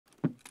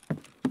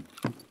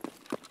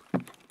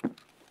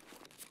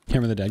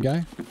Camera the dead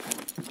guy.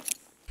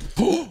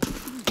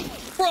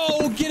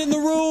 Bro, get in the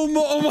room.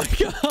 Oh my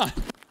God.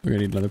 We're gonna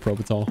need another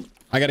Propital.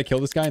 I gotta kill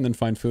this guy and then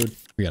find food.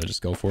 We gotta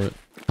just go for it.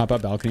 Hop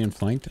out balcony and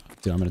flanked.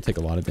 Dude, I'm gonna take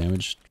a lot of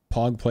damage.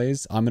 Pog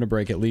plays. I'm gonna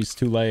break at least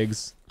 2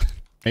 legs.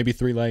 Maybe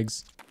 3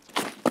 legs.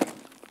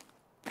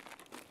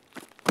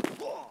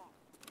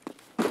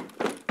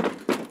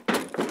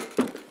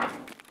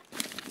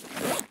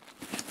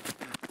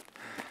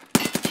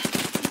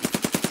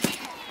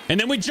 And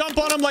then we jump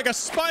on him like a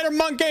spider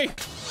monkey.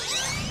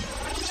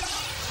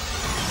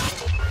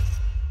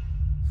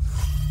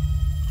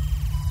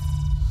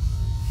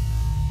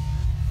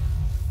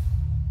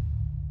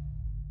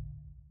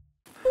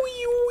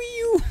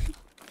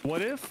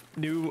 What if,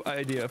 new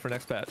idea for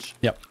next patch?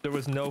 Yep. There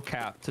was no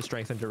cap to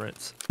strength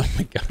endurance. Oh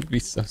my God, it'd be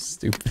so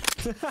stupid.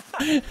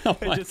 Oh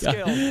it just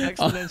scaled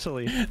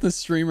exponentially. The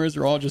streamers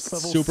are all just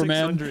Level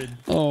Superman. 600.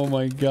 Oh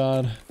my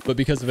God. But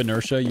because of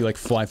inertia, you like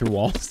fly through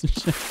walls and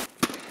shit.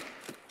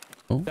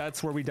 Oh.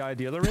 That's where we died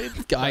the other raid?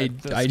 I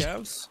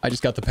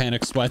just got the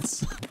panic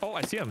sweats. Oh,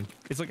 I see him.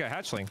 He's like a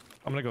hatchling.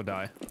 I'm gonna go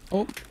die.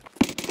 Oh.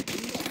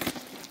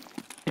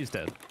 He's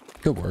dead.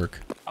 Good work.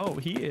 Oh,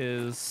 he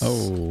is...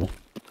 Oh.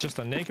 Just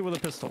a naked with a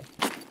pistol.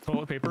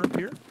 Toilet paper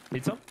here.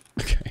 Need some?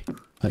 Okay.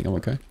 I think I'm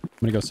okay. I'm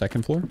gonna go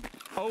second floor.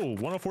 Oh,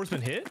 104's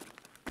been hit?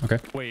 Okay.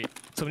 Wait,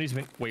 somebody's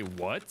been... Wait,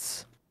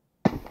 what?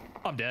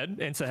 I'm dead.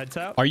 Insta head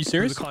tap. Are you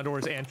serious? The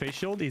condors and face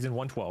shield. He's in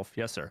 112.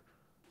 Yes, sir.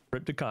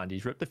 Rip the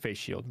condies. Rip the face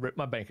shield. Rip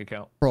my bank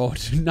account. Bro,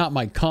 not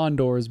my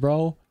condors,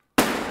 bro.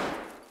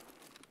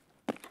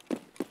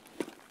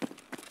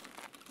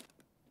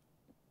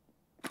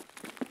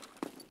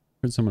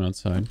 Heard someone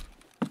outside.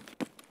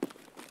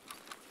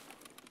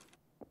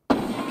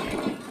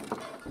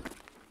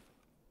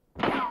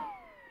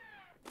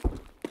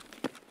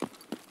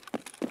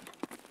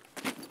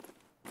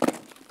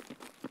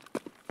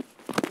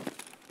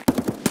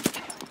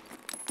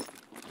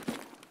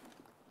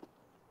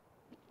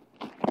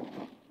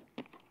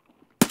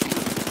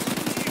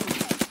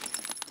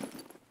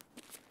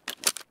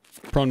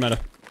 Prone meta.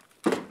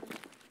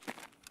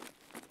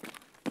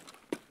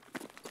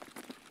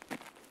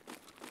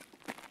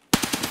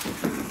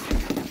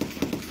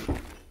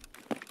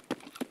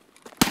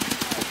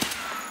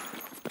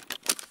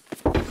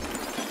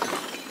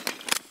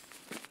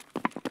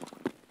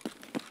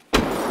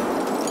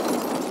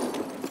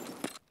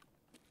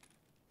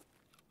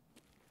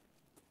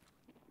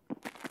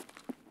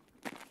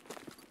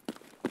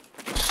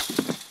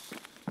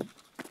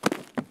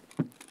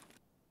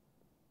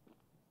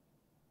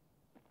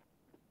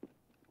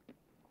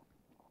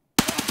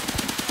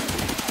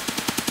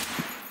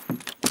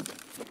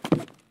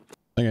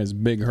 That guy's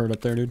big hurt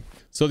up there, dude.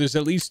 So there's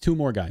at least 2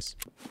 more guys.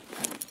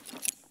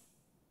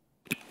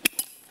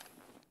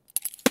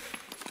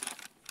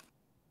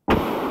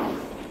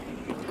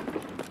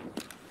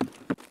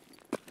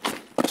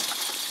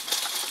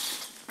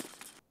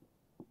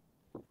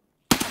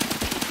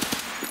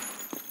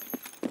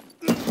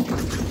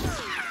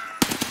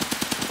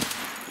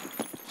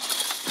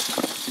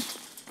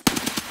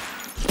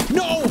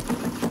 No!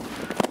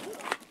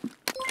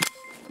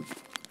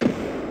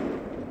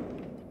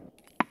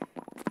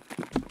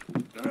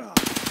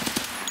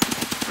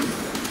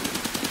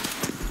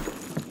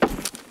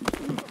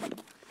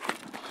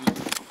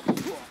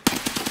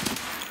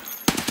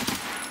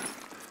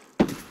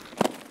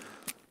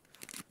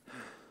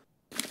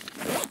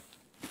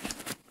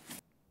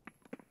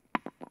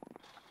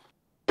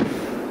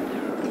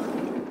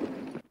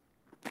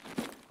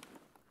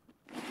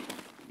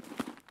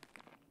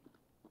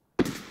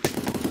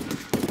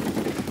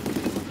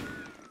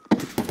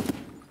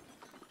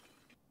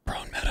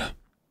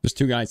 There's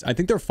 2 guys. I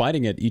think they're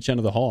fighting at each end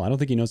of the hall. I don't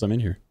think he knows I'm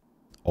in here.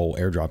 Oh,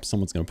 airdrop.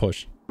 Someone's going to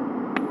push.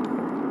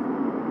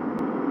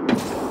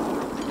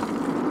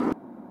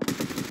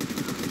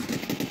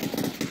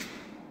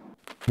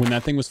 When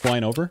that thing was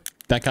flying over,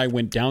 that guy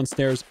went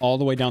downstairs all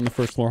the way down the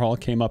first floor hall,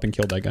 came up and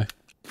killed that guy.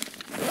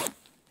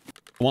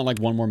 I want like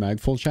 1 more mag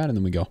full chat and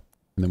then we go.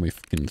 And then we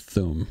can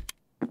zoom.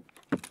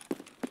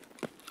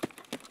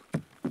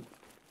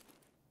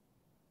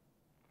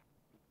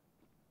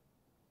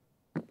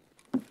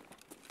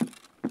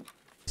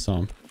 Saw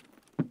him.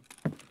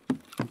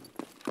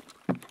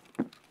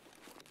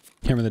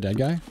 Camera the dead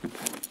guy.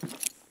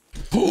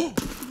 Bro,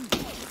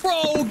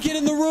 get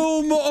in the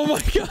room. Oh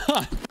my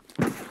God.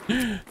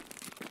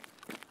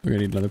 We're gonna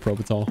need another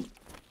Propital.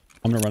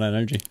 I'm gonna run out of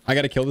energy. I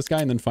gotta kill this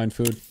guy and then find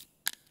food.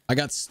 I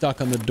got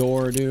stuck on the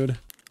door, dude.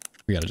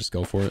 We gotta just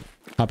go for it.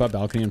 Hop out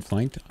balcony and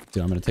flanked.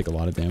 Dude, I'm gonna take a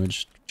lot of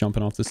damage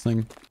jumping off this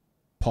thing.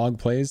 Pog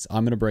plays.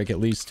 I'm gonna break at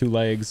least 2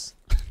 legs.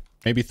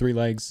 Maybe 3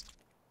 legs.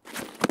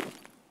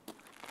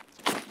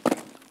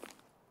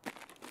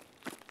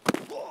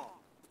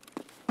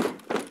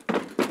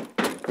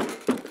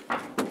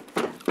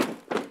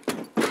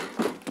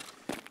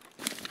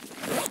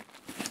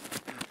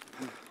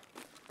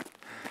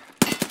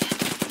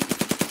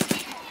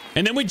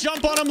 And then we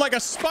jump on him like a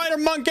spider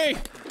monkey.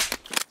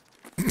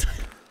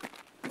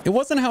 It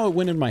wasn't how it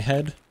went in my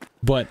head,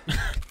 but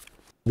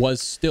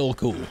was still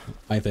cool,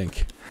 I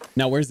think.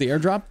 Now, where's the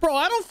airdrop? Bro,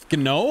 I don't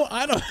fucking know.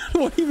 I don't...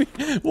 What do you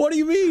mean? What do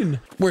you mean?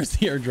 Where's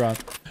the airdrop?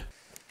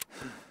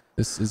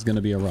 This is going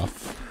to be a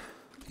rough.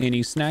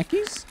 Any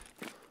snackies?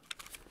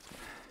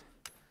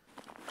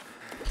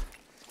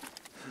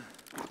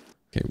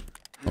 Okay.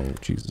 Oh,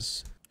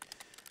 Jesus.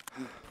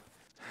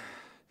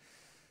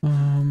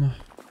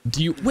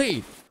 Do you...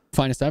 Wait.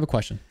 Finest, I have a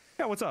question.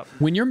 Yeah, what's up?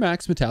 When you're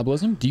max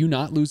metabolism, do you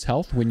not lose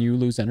health when you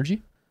lose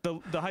energy? The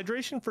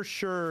hydration for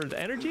sure. The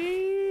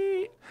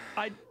energy,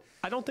 I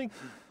don't think...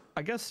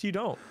 I guess you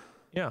don't.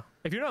 Yeah.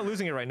 If you're not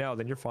losing it right now,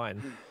 then you're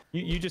fine.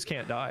 You just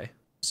can't die.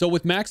 So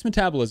with max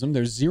metabolism,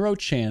 there's 0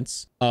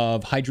 chance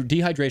of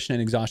dehydration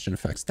and exhaustion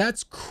effects.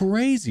 That's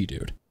crazy,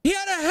 dude. He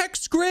had a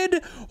hex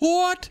grid?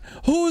 What?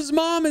 Whose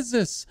mom is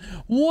this?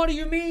 What do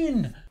you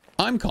mean?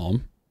 I'm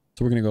calm.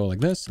 So we're going to go like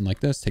this and like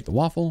this. Take the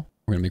waffle.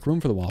 We're going to make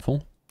room for the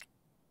waffle.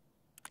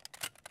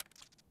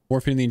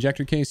 Morphine in the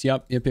injector case.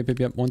 Yep.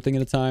 One thing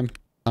at a time.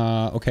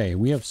 Okay.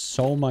 We have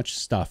so much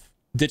stuff.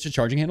 Ditch the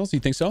charging handles? You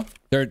think so?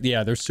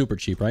 They're super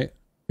cheap, right?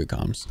 Good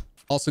comms.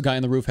 Also, guy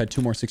on the roof had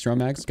 2 more 6-round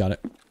mags. Got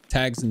it.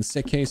 Tags in the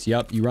sick case.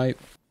 Yep, you right.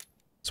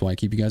 That's why I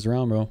keep you guys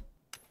around, bro.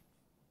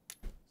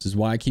 This is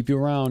why I keep you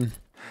around.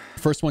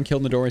 First one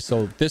killed in the doorway.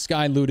 So this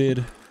guy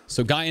looted.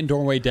 So guy in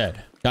doorway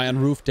dead. Guy on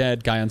roof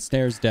dead. Guy on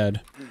stairs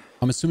dead.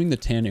 I'm assuming the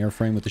tan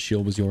airframe with the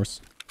shield was yours.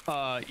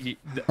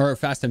 Or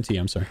fast MT,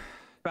 I'm sorry.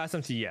 Fast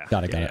MT, yeah.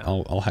 Got it.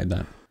 I'll hide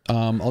that.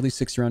 All these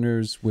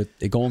 6-rounders with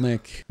a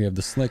Golnick. We have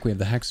the Slick. We have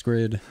the Hex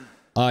Grid.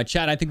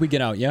 Chat, I think we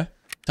get out, yeah?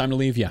 Time to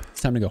leave? Yeah,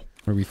 it's time to go.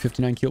 What are we,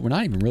 59 kilo? We're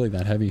not even really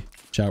that heavy.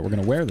 Chat, we're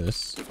going to wear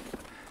this.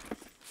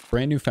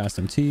 Brand new Fast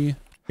MT.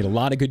 Get a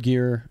lot of good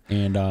gear,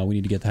 and we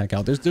need to get the heck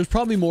out. There's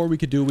probably more we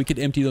could do. We could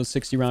empty those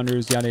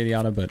 60-rounders, yada, yada,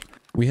 yada, but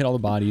we hit all the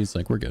bodies.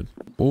 Like, we're good.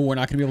 Oh, we're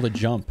not going to be able to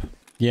jump.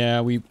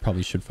 Yeah, we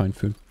probably should find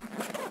food.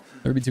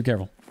 Better be too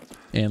careful.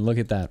 And look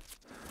at that.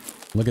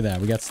 Look at that.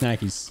 We got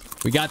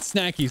snackies. We got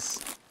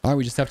snackies. All right,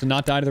 we just have to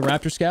not die to the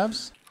raptor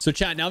scabs. So,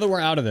 chat, now that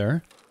we're out of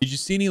there, did you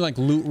see any like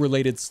loot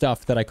related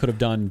stuff that I could have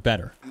done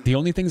better? The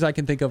only things I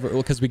can think of,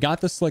 because we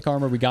got the slick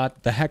armor, we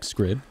got the hex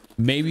grid.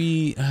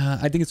 Maybe,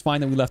 I think it's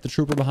fine that we left the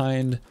trooper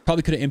behind.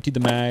 Probably could have emptied the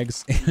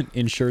mags and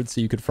insured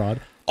so you could fraud.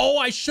 Oh,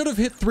 I should have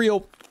hit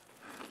 3-0.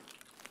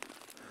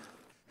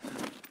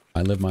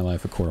 I live my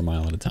life a quarter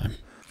mile at a time.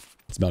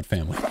 It's about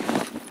family.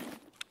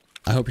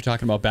 I hope you're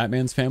talking about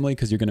Batman's family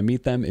because you're going to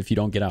meet them if you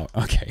don't get out.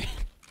 Okay.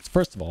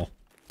 First of all,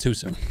 too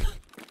soon.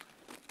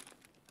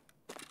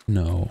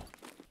 No.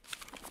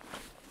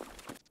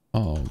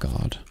 Oh,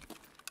 God.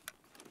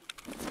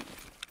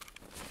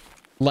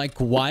 Like,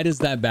 why does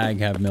that bag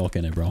have milk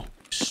in it, bro?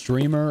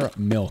 Streamer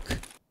milk.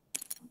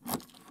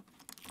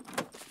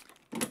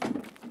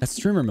 That's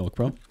streamer milk,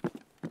 bro.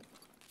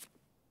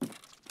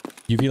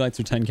 UV lights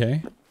are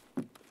 10K.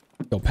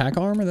 Go pack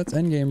armor? That's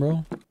endgame,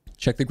 bro.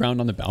 Check the ground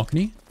on the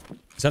balcony.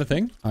 Is that a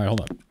thing? All right,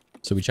 hold up.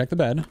 So we check the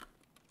bed.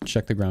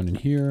 Check the ground in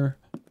here.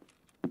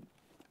 Did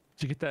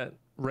you get that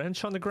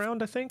wrench on the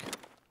ground, I think?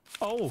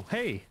 Oh,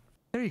 hey.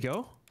 There you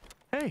go.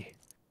 Hey.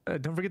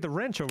 Don't forget the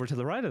wrench over to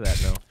the right of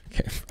that now.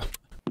 Okay.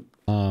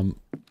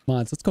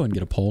 Mods, let's go ahead and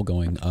get a poll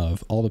going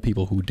of all the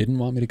people who didn't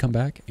want me to come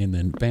back and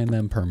then ban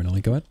them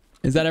permanently. Go ahead.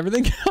 Is that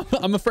everything?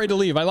 I'm afraid to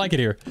leave. I like it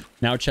here.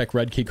 Now check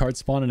red key card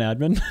spawn and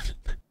admin.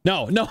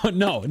 No.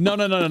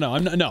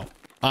 No.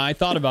 I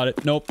thought about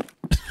it. Nope.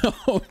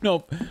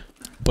 Nope.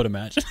 But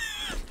imagine.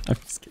 I'm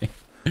just kidding.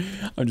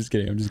 I'm just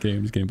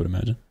kidding. But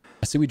imagine.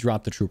 I see we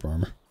dropped the trooper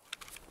armor.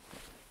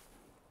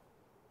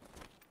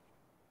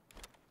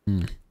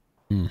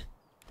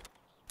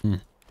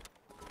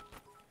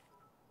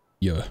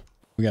 Yeah.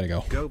 We gotta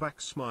go. Go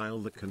back, smile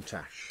the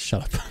contash.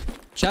 Shut up.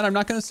 Chat, I'm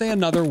not gonna say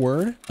another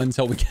word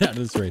until we get out of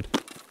this raid.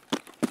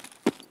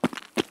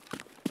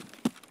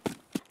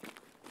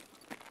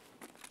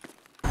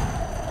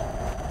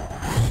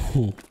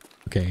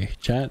 Okay,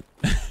 chat.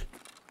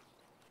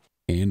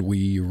 And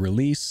we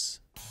release.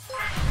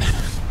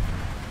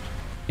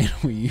 And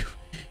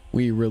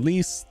we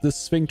release the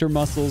sphincter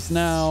muscles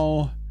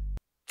now.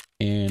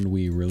 And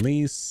we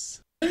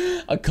release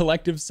a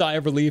collective sigh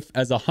of relief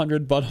as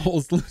 100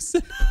 buttholes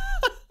loosen.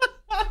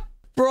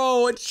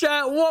 Bro,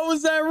 chat, what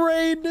was that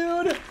raid,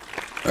 dude?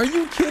 Are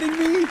you kidding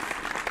me?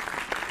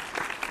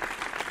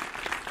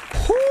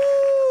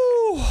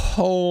 Whew.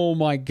 Oh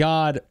my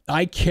God.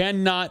 I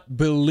cannot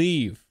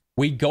believe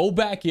we go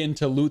back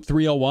into loot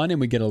 301 and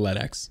we get a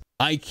LEDX.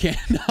 I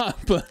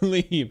cannot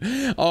believe.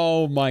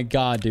 Oh my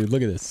God, dude.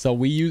 Look at this. So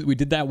we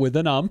did that with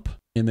an ump.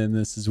 And then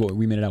this is what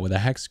we made it out with: a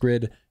hex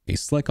grid, a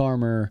slick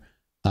armor,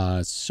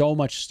 so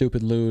much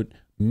stupid loot,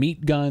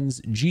 meat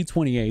guns,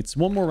 G28s.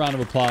 One more round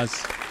of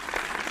applause.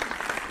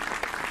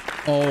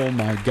 Oh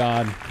my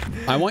god.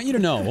 I want you to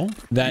know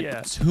that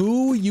Yeah.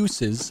 2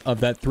 uses of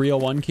that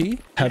 301 key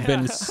have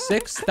been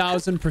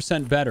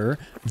 6,000% better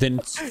than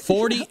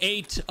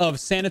 48 of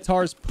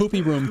Sanitar's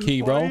poopy room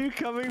key, Why are bro. you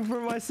coming for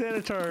my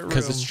sanitar room?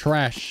 Because it's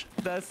trash.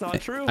 That's not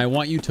true. I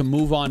want you to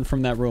move on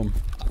from that room.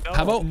 No,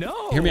 How about,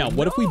 no, hear me out.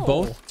 What if we no.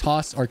 both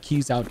toss our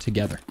keys out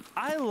together?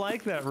 I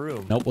like that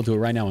room. Nope, we'll do it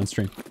right now on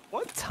stream.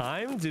 What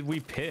time did we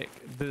pick?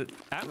 The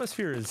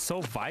atmosphere is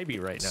so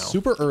vibey right now.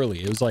 Super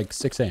early. It was like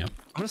 6 a.m.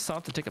 I'm gonna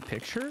stop to take a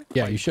picture.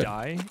 Yeah, If I you should.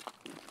 Die.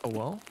 Oh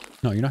well.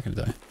 No, you're not going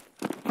to die.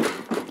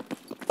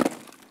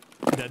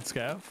 Dead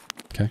scav.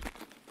 Okay.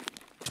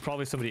 There's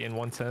probably somebody in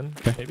 110,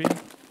 Okay. maybe.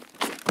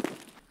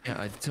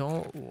 Yeah, I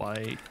don't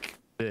like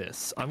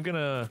this. I'm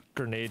gonna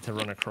grenade to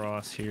run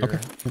across here. Okay.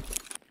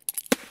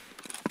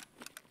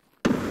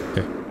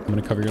 Okay. I'm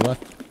going to cover your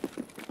left.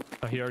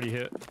 Oh, he already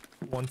hit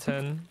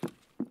 110.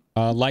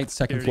 Light,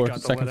 second already floor. got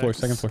the Second floor. LEDX.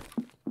 Second floor.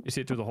 You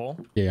see it through the hole?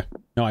 Yeah, yeah.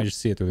 No, I just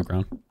see it through the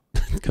ground.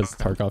 Because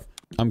Okay. Tarkov.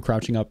 I'm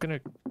crouching up I'm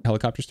gonna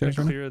helicopter stairs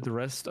right now. clear the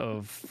rest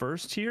of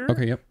first here.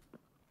 Okay, yep.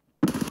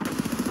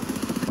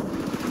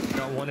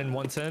 Got one in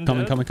 110.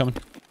 Coming, dead. coming, coming.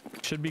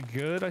 Should be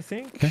good, I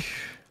think. Okay.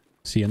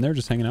 See you in there,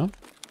 just hanging out?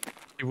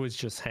 It was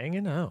just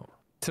hanging out.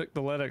 Took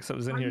the LEDX that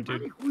was in here,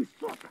 dude.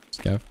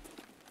 Scav.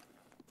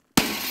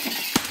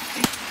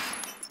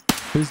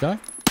 Please die.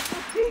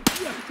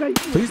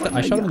 Please die.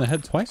 I shot him in the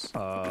head twice,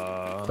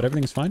 but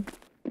everything's fine.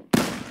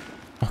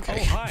 Okay.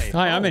 Oh, hi.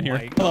 Hi, I'm Oh in here.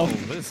 my- Hello. Oh,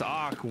 this is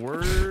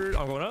awkward.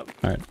 I'm going up.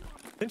 All right.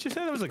 Didn't you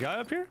say there was a guy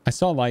up here? I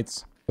saw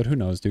lights, but who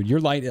knows, dude? Your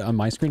light on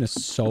my screen is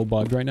so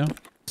bugged right now.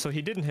 So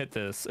he didn't hit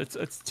this. It's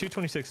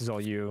 226 is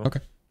all you. Okay.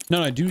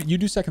 No, you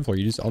do second floor.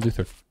 I'll do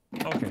third.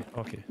 Okay.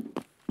 Okay.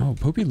 Oh,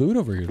 poopy loot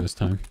over here this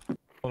time.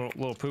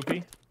 Little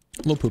poopy.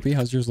 Little poopy.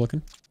 How's yours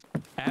looking?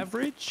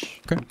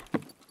 Average. Okay.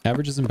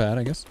 Average isn't bad,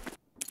 I guess.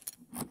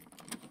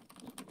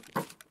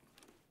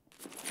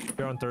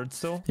 You're on third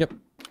still. Yep.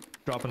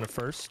 Dropping to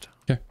first.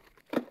 Okay.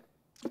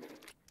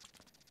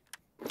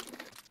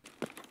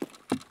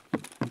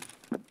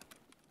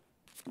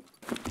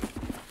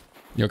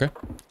 You okay?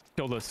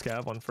 Killed the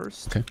scav on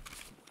first. Okay.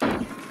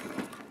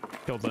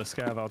 Killed the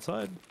scav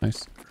outside.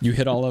 Nice. You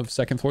hit all of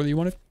second floor that you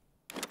wanted?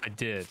 I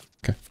did.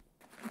 Okay.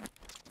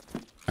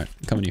 All right,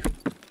 I'm coming to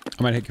you.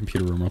 I might hit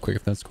computer room real quick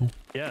if that's cool.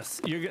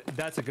 Yes. You're good.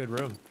 That's a good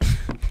room.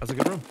 That's a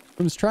good room.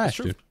 Room's trash,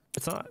 True. dude.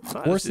 It's not. It's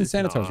not. Worse than it's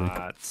Sanitar's room.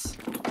 not.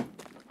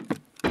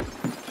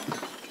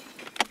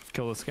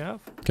 Kill the scav.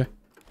 Okay.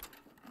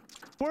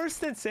 Worse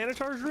than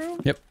Sanitar's room?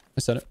 Yep, I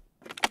said it.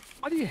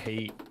 Why do you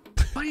hate?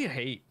 Why do you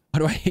hate? Why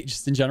do I hate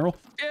just in general?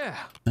 Yeah.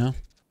 No.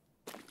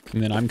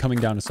 And then I'm coming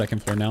down to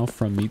second floor now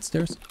from meat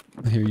stairs.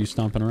 I hear you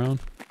stomping around,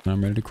 and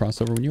I'm ready to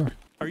cross over when you are.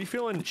 Are you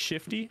feeling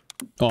shifty?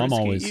 Oh, I'm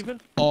Frisky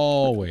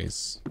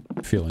always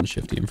feeling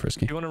shifty and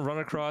frisky. You want to run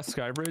across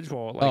Skybridge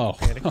while like Oh,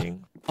 panicking?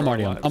 I'm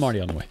already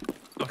on the way.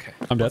 Okay.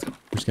 I'm dead. I'm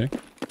just kidding.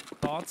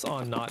 Thoughts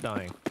on not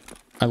dying?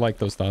 I like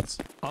those thoughts.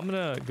 I'm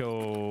gonna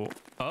go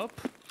up.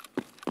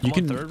 You I'm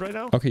can on third right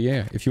now. Okay,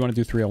 yeah. If you want to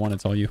do 301,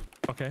 it's all you.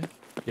 Okay.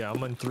 Yeah,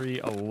 I'm on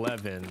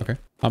 311. Okay.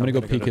 I'm gonna go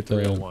gonna peek to at the.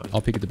 301.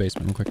 I'll peek at the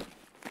basement real quick.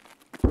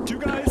 Two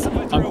guys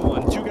by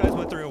 301. Two guys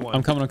by 301.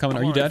 I'm coming. Are you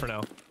alright dead? for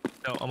now?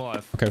 No, I'm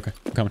alive. Okay.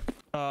 I'm coming.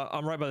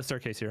 I'm right by the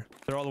staircase here.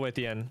 They're all the way at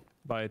the end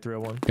by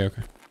 301.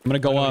 Okay. I'm gonna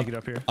go How do we up. get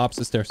up here?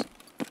 Opposite stairs.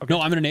 Okay. No,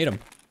 I'm gonna nade him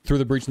through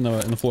the breach in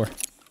the floor.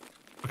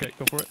 Okay,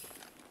 go for it.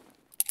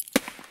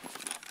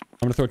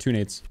 I'm gonna throw 2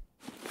 nades.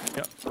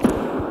 Yep.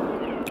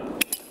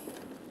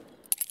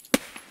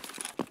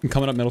 I'm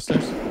coming up middle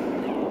stairs.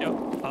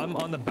 Yep. I'm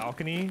on the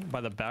balcony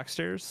by the back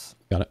stairs.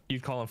 Got it.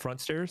 You'd call them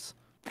front stairs.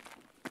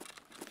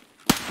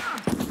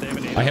 They have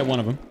an I hit one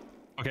of them.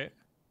 Okay.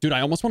 Dude,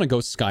 I almost want to go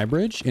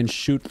Skybridge and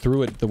shoot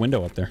through it the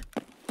window up there.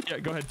 Yeah,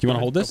 go ahead. Do you want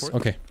to hold Go this? for it.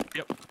 Okay.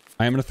 Yep.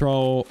 I am gonna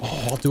throw.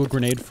 Oh, I'll do a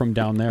grenade from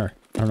down there.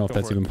 I don't know if Go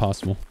that's for it. even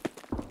possible.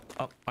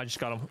 Oh, I just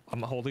got him.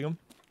 I'm holding him.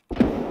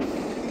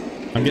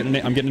 I'm getting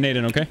a nade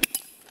in. Okay.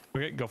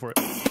 Okay, go for it.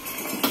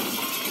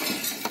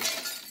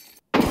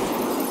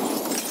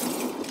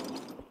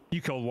 You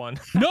killed one.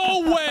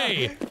 No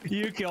way!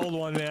 You killed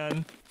one,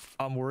 man.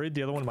 I'm worried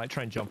the other one might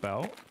try and jump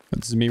out.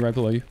 This is me right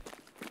below you.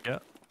 Yeah.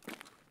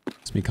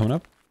 It's me coming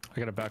up. I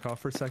gotta back off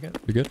for a second.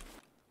 You good? I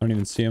don't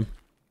even see him.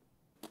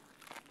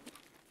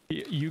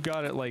 You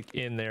got it like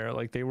in there.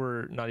 Like they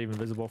were not even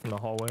visible from the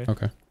hallway.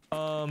 Okay.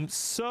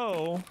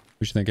 So What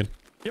you thinking?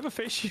 you have a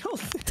face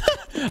shield?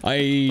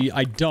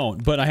 I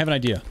don't, but I have an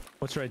idea.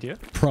 What's your idea?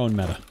 Prone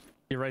meta.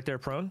 You're right there,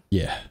 prone.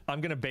 Yeah.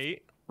 I'm gonna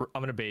bait.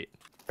 Here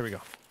we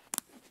go.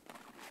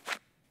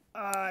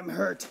 I'm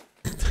hurt.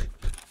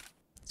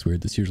 It's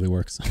weird. This usually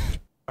works.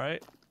 All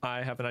right.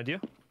 I have an idea.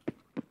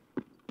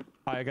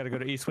 I gotta go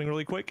to East Wing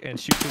really quick and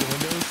shoot through the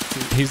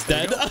windows. He's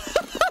There you dead. go.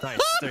 Nice.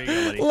 There you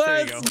go, buddy. Let's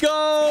there you go.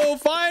 go. There you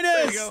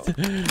Finest.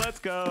 go. Let's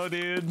go,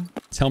 dude.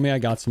 Tell me I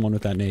got someone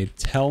with that nade.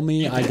 Tell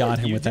me I got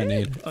him You with that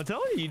did. nade. I'm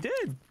telling you, you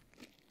did.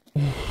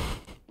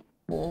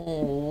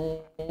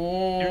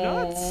 You're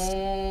nuts.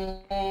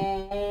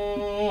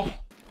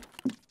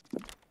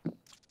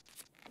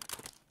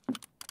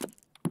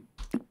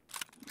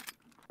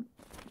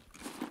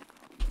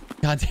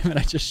 God damn it,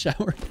 I just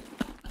showered.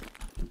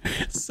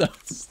 So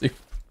stupid.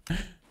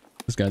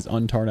 This guy's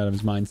untarred out of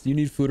his mind. Do you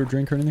need food or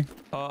drink or anything?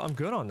 I'm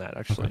good on that,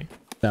 actually. Okay.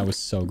 That was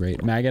so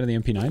great. Mag out of the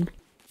MP9.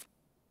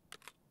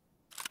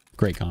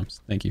 Great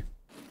comms. Thank you.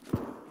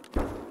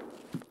 You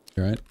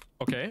all right?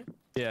 Okay.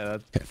 Yeah,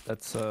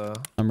 that's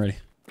I'm ready.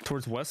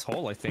 towards West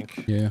Hall, I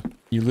think. Yeah.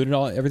 You looted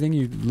everything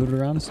you looted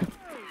around us?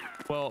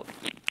 Well,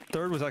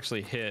 third was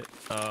actually hit.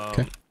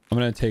 Okay. I'm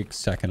gonna take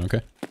second,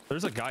 okay?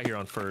 There's a guy here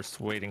on first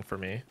waiting for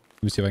me.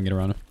 Let me see if I can get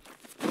around him.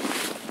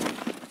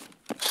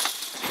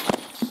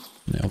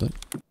 Nailed it.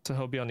 So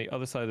he'll be on the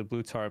other side of the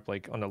blue tarp,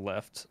 like on the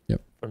left.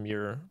 Yep. From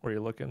where you're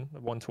looking,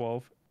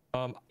 112.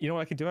 You know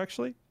what I can do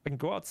actually? I can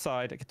go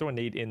outside. I can throw a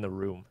nade in the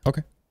room.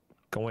 Okay.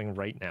 Going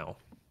right now.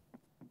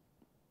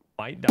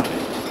 Might die.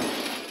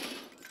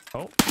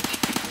 Oh.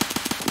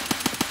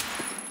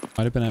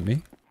 Might have been at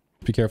me.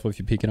 Be careful if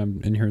you peek it. I'm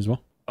in here as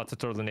well. About to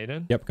throw the nade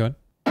in? Yep, go ahead.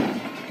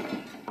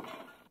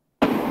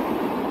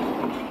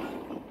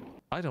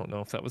 I don't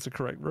know if that was the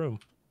correct room.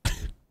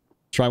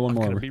 Try one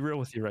more. I'm gonna be real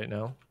with you right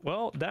now.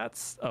 Well,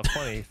 that's a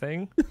funny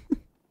thing.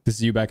 This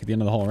is you back at the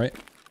end of the hall, right?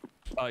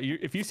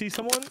 If you see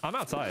someone, I'm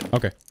outside.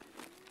 Okay.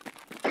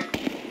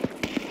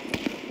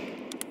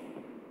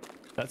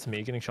 That's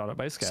me getting shot at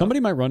by a scout. Somebody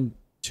might run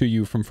to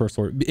you from first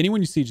floor. Anyone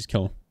you see, just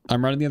kill him.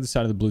 I'm running the other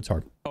side of the blue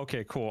tarp.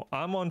 Okay, cool.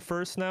 I'm on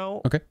first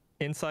now. Okay.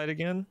 Inside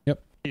again.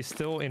 Yep. He's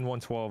still in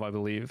 112, I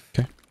believe.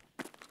 Okay.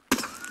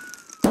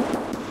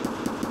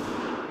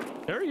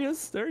 There he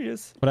is. There he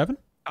is. What happened?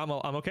 I'm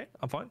okay.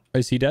 I'm fine.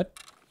 Is he dead?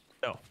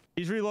 No.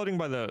 He's reloading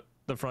by the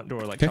front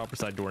door, like Okay. chopper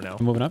side door now.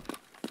 I'm moving up.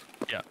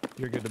 Yeah,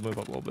 you're good to move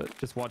up a little bit.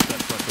 Just watch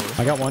that front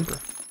door. I got one.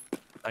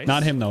 Nice.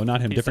 Not him, though.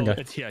 Not him. He's Different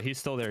still, guy. Yeah, he's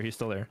still there. He's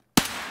still there.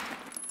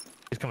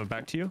 He's coming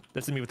back to you.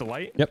 This is me with the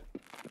light. Yep. You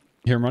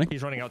hear him running?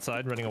 He's running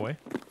outside, running away.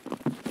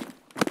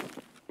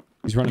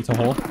 He's running to a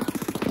hole.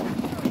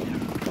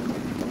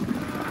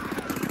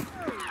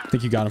 I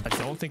think you got him. I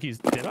don't think he's...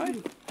 Did I?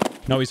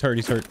 No, he's hurt.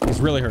 He's hurt. He's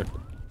really hurt.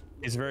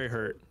 He's very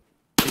hurt.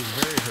 He's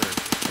very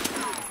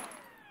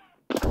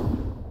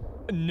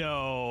hurt.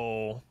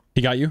 No.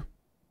 He got you?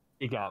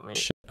 He got me.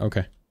 Shit.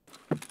 Okay.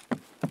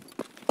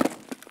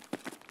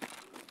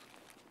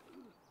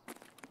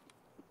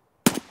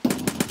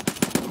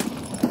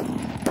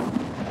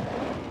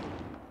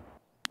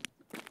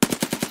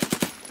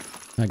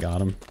 I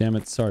got him. Damn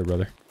it. Sorry,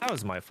 brother. That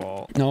was my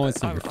fault. No,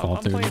 it's not your fault,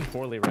 I'm dude. playing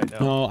poorly right now.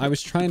 No, I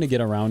was trying to get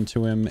around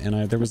to him,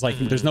 and there was like,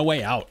 there's no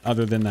way out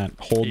other than that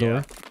whole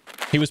door.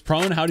 He was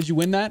prone. How did you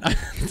win that?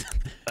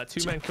 That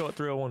two-man kill at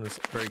 301 was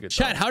very good.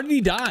 Chat, how did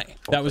he die?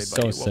 That was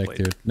so sick,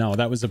 dude. No,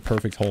 that was a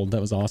perfect hold.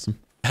 That was awesome.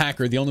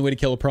 Hacker, the only way to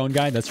kill a prone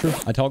guy. That's true.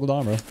 I toggled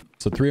on, bro.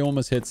 So 301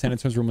 was hit.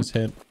 Sanitor's room was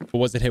hit. But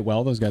was it hit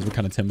well? Those guys were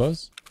kind of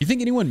Timbos. You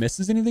think anyone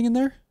misses anything in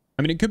there?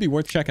 I mean, it could be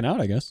worth checking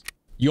out, I guess.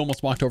 You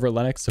almost walked over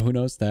Lennox, so who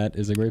knows? That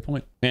is a great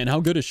point. Man, how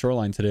good is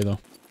Shoreline today, though?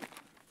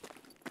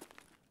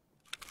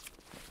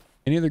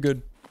 Any other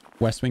good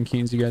West Wing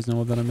keys you guys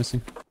know of that I'm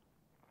missing?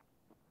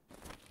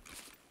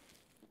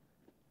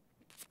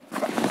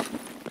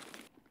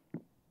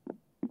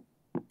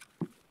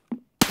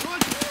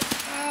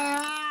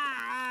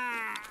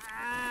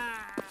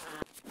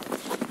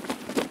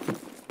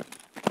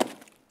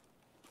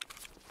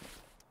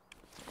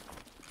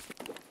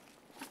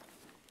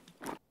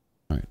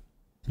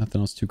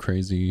 Nothing else too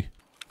crazy.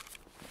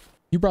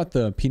 You brought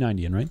the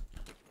P90 in, right?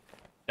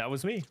 That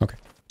was me. Okay.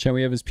 Chat,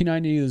 we have his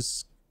P90,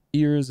 his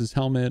ears, his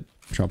helmet.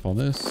 Drop all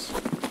this.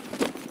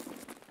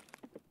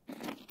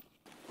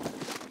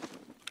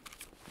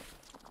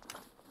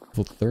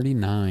 Level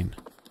 39.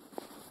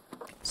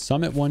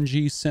 Summit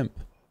 1G Simp.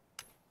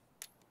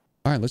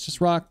 All right, let's just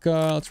rock.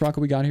 Let's rock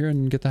what we got here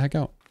and get the heck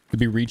out.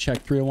 Did we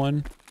recheck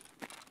 301?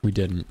 We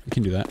didn't. We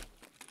can do that.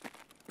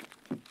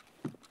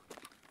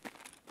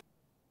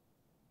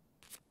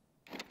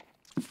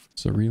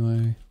 So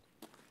relay.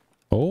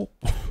 Oh.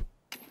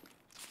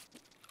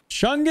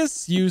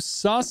 Chungus, you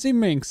saucy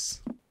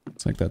minx.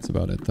 Looks like that's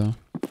about it, though.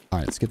 All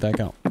right, let's get that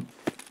out.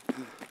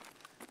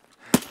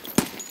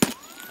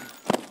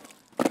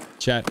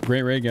 Chat,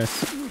 great raid,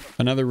 guys.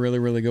 Another really,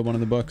 really good one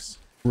in the books.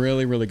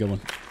 Really, really good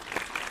one.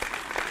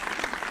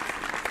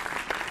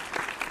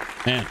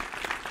 Man,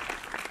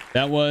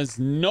 that was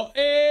no...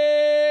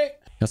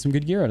 Got some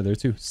good gear out of there,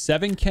 too.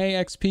 7K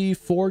XP,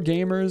 4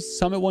 gamers,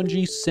 Summit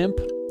 1G Simp.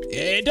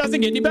 It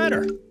doesn't get any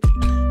better.